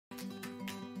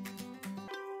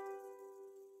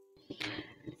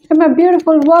My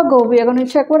beautiful Virgo, we are going to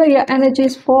check what are your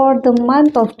energies for the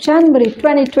month of January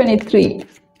 2023.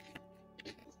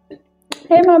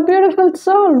 Hey, my beautiful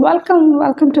soul,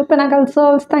 welcome to Pinnacle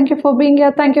Souls. Thank you for being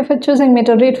here. Thank you for choosing me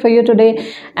to read for you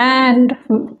today, and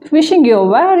wishing you a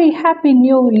very happy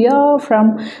new year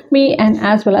from me and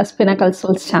as well as Pinnacle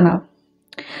Souls channel.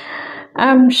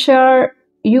 I'm sure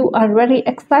you are very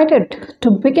excited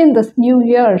to begin this new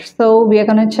year. So we are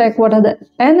going to check what are the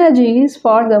energies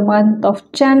for the month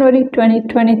of January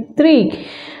 2023.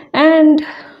 And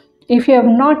if you have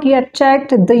not yet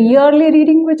checked the yearly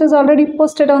reading, which is already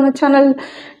posted on the channel,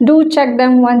 do check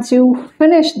them once you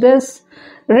finish this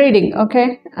reading.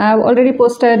 Okay, I've already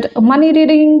posted a money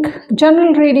reading,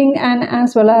 general reading, and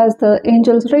as well as the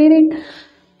angels reading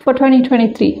for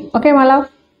 2023. Okay, my love.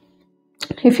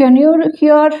 If you're new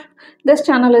here, this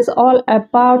channel is all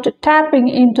about tapping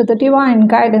into the divine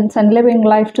guidance and living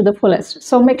life to the fullest.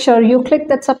 So make sure you click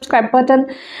that subscribe button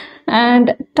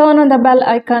and turn on the bell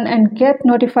icon and get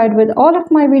notified with all of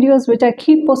my videos, which I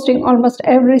keep posting almost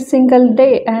every single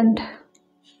day, and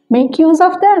make use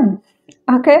of them.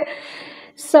 Okay,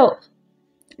 so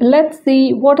let's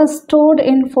see what is stored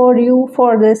in for you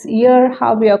for this year,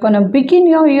 how we are going to begin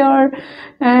your year,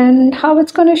 and how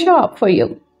it's going to show up for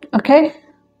you. Okay,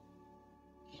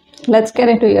 let's get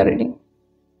into your reading.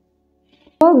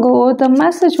 Virgo, the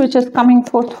message which is coming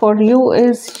forth for you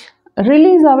is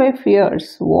release away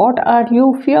fears. What are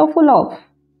you fearful of?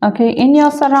 Okay, in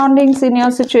your surroundings, in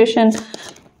your situation,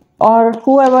 or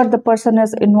whoever the person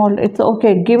is involved, it's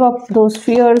okay. Give up those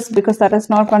fears, because that is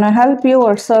not going to help you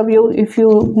or serve you. If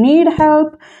you need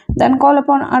help, then call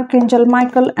upon Archangel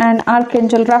Michael and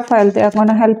Archangel Raphael. They are going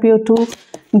to help you to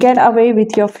get away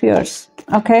with your fears.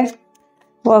 Okay,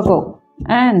 Virgo.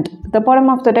 And the bottom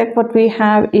of the deck, what we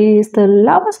have is the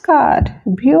Lovers card.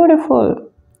 Beautiful.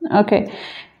 Okay,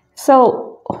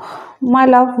 so my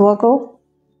love Virgo,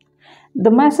 the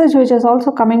message which is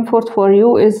also coming forth for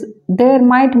you is there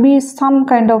might be some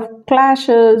kind of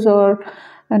clashes or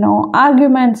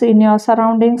arguments in your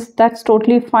surroundings. That's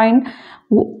totally fine.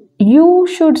 You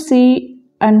should see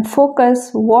and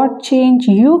focus what change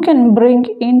you can bring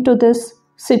into this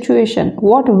situation,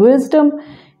 what wisdom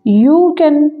you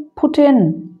can put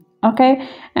in. Okay,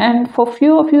 and for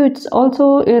few of you it's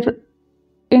also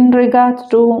in regards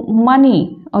to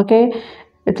money. Okay,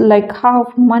 it's like how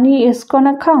money is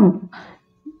gonna come.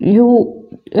 You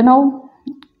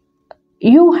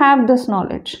have this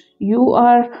knowledge, you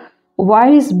are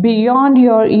wise beyond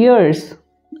your years,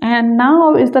 and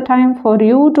now is the time for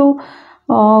you to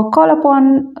call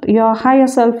upon your higher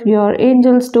self, your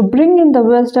angels, to bring in the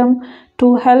wisdom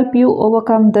to help you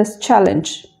overcome this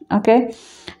challenge. Okay,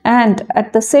 and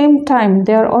at the same time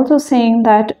they are also saying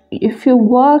that if you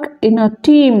work in a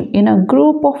team, in a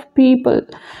group of people,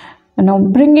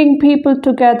 bringing people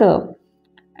together,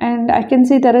 and I can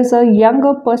see there is a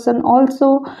younger person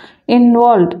also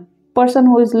involved, person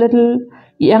who is little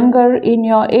younger in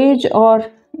your age or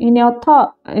in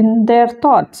their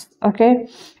thoughts. Okay,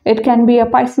 it can be a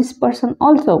Pisces person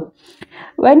also.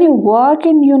 When you work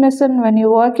in unison, when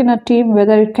you work in a team,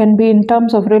 whether it can be in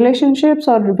terms of relationships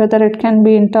or whether it can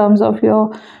be in terms of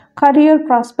your career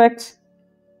prospects,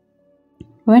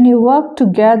 when you work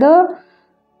together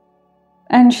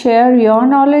and share your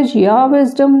knowledge, your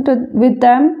wisdom with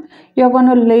them, you're going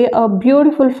to lay a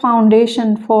beautiful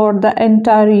foundation for the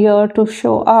entire year to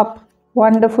show up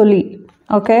wonderfully.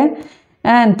 Okay,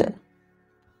 and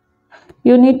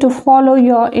you need to follow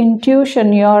your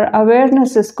intuition. Your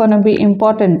awareness is going to be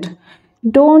important.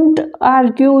 Don't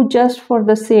argue just for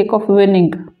the sake of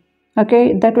winning.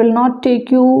 Okay, that will not take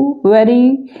you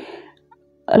very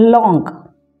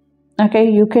long. Okay,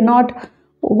 you cannot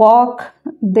walk.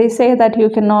 They say that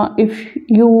you cannot, if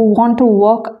you want to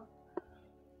walk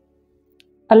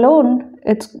alone,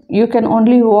 you can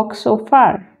only walk so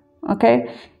far.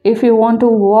 Okay, if you want to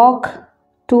walk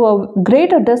to a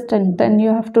greater distance, then you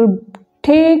have to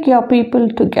take your people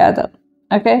together.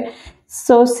 Okay,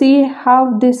 so see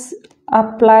how this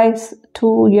applies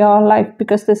to your life,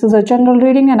 because this is a general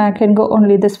reading and I can go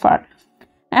only this far.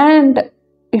 And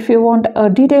if you want a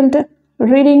detailed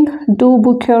reading, do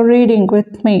book your reading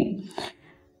with me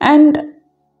and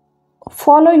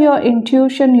follow your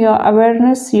intuition, your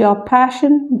awareness, your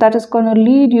passion. That is going to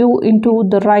lead you into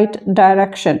the right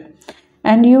direction,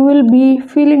 and you will be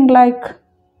feeling like,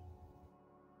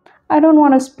 I don't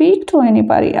want to speak to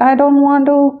anybody, I don't want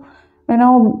to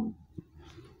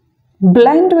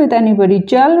blend with anybody,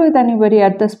 gel with anybody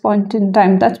at this point in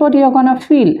time. That's what you're gonna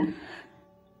feel,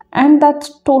 and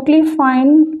that's totally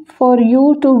fine for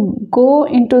you to go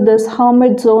into this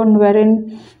hermit zone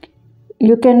wherein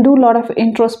you can do a lot of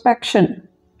introspection.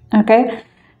 Okay,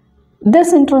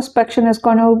 This introspection is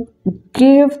going to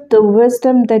give the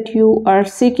wisdom that you are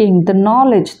seeking, the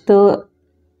knowledge, the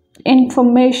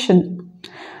information.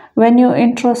 When you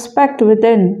introspect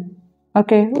within,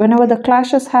 okay, whenever the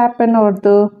clashes happen or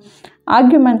the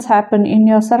arguments happen in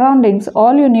your surroundings,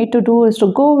 all you need to do is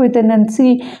to go within and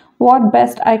see what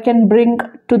best I can bring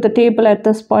to the table at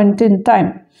this point in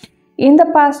time. In the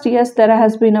past, yes, there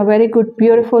has been a very good,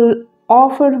 beautiful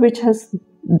offer which has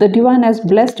the divine has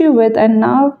blessed you with, and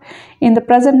now in the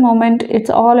present moment it's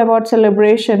all about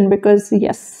celebration, because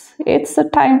yes, it's the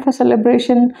time for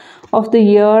celebration of the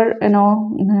year,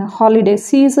 holiday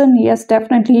season. Yes,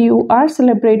 definitely you are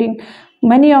celebrating.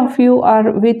 Many of you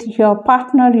are with your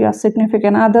partner, your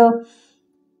significant other,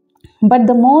 but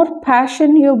the more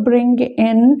passion you bring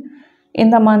in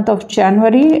the month of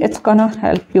January, it's gonna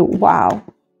help you. Wow,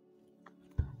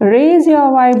 raise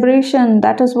your vibration.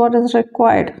 That is what is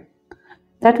required.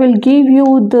 That will give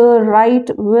you the right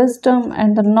wisdom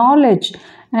and the knowledge.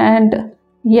 And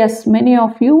yes, many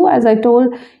of you, as I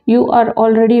told, you are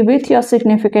already with your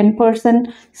significant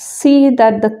person. See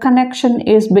that the connection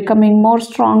is becoming more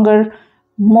stronger,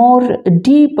 more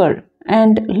deeper.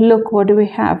 And look, what do we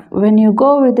have? When you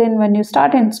go within, when you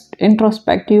start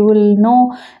introspect, you will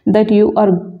know that you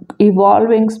are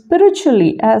evolving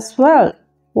spiritually as well.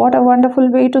 What a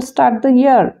wonderful way to start the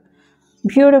year.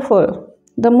 Beautiful.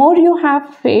 The more you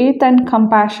have faith and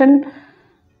compassion,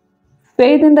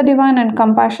 faith in the divine and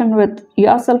compassion with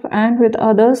yourself and with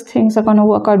others, things are going to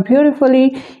work out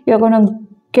beautifully. You're going to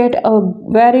get a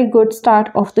very good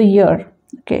start of the year.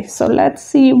 Okay, so let's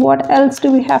see what else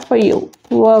do we have for you,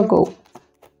 Virgo.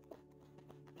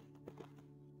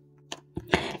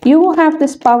 You have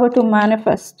this power to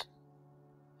manifest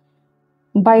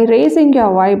by raising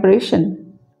your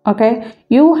vibration. Okay,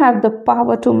 you have the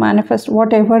power to manifest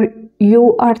whatever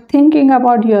you are thinking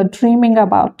about, you're dreaming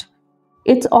about.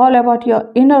 It's all about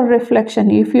your inner reflection.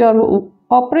 If you are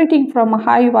operating from a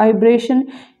high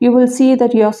vibration, you will see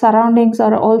that your surroundings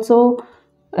are also,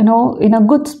 in a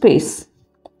good space.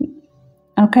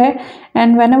 Okay,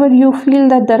 and whenever you feel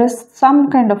that there is some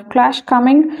kind of clash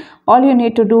coming, all you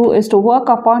need to do is to work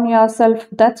upon yourself.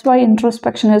 That's why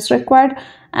introspection is required,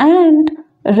 and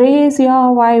raise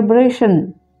your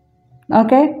vibration.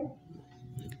 Okay,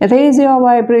 raise your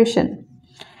vibration.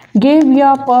 Give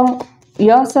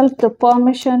yourself the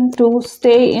permission to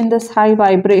stay in this high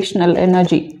vibrational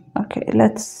energy. Okay,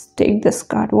 let's take this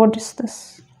card. What is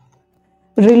this?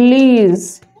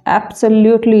 Release.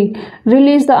 Absolutely.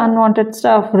 Release the unwanted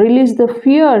stuff. Release the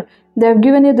fear. They have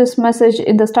given you this message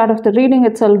in the start of the reading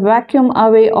itself. Vacuum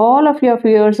away all of your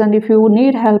fears, and if you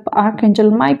need help,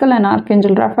 Archangel Michael and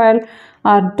Archangel Raphael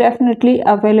are definitely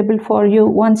available for you.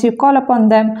 Once you call upon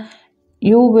them,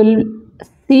 you will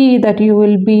see that you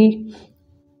will be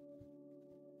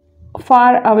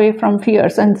far away from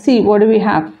fears. And see, what do we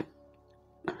have?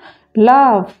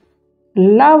 Love,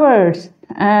 lovers,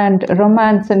 and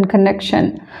romance and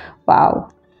connection. Wow,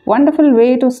 wonderful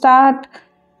way to start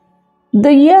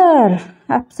the year.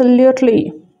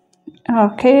 Absolutely.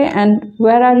 Okay, and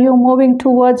where are you moving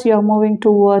towards? You're moving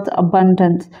towards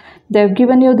abundance. They've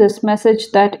given you this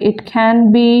message that it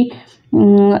can be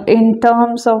in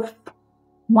terms of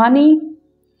money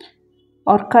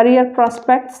or career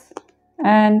prospects,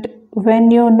 and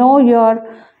when you know your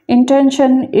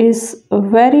intention is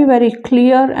very, very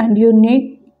clear and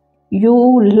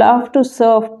you love to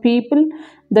serve people,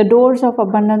 the doors of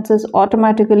abundance is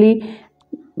automatically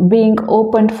being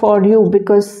opened for you,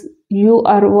 because you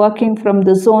are working from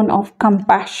the zone of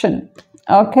compassion.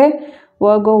 Okay,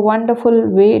 Virgo, wonderful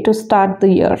way to start the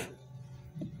year.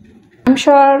 I'm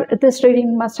sure this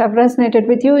reading must have resonated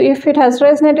with you. If it has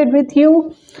resonated with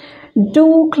you,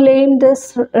 do claim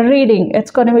this reading.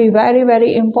 It's going to be very,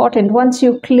 very important. Once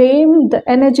you claim, the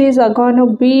energies are going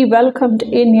to be welcomed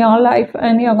in your life,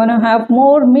 and you're going to have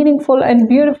more meaningful and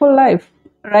beautiful life,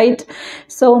 right?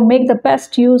 So make the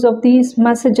best use of these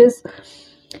messages.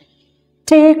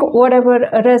 Take whatever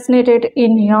resonated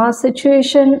in your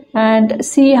situation and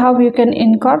see how you can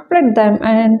incorporate them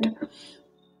and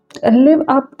live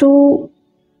up to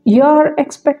your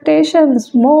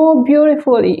expectations more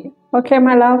beautifully. Okay,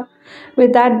 my love.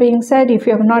 With that being said, if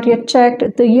you have not yet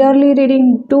checked the yearly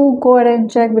reading, do go ahead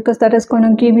and check, because that is going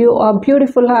to give you a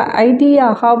beautiful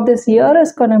idea how this year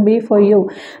is going to be for you.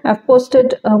 I've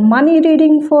posted a money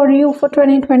reading for you for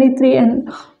 2023,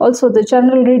 and also the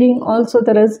general reading. Also,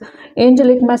 there is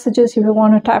angelic messages if you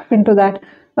want to tap into that.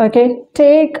 Okay,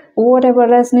 take whatever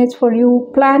resonates for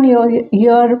you, plan your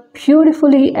year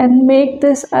beautifully, and make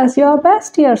this as your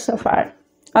best year so far.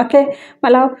 Okay, my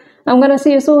love, I'm gonna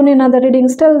see you soon in other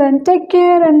readings. Till then, take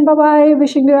care and bye bye.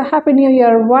 Wishing you a happy new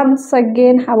year once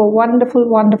again. Have a wonderful,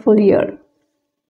 wonderful year.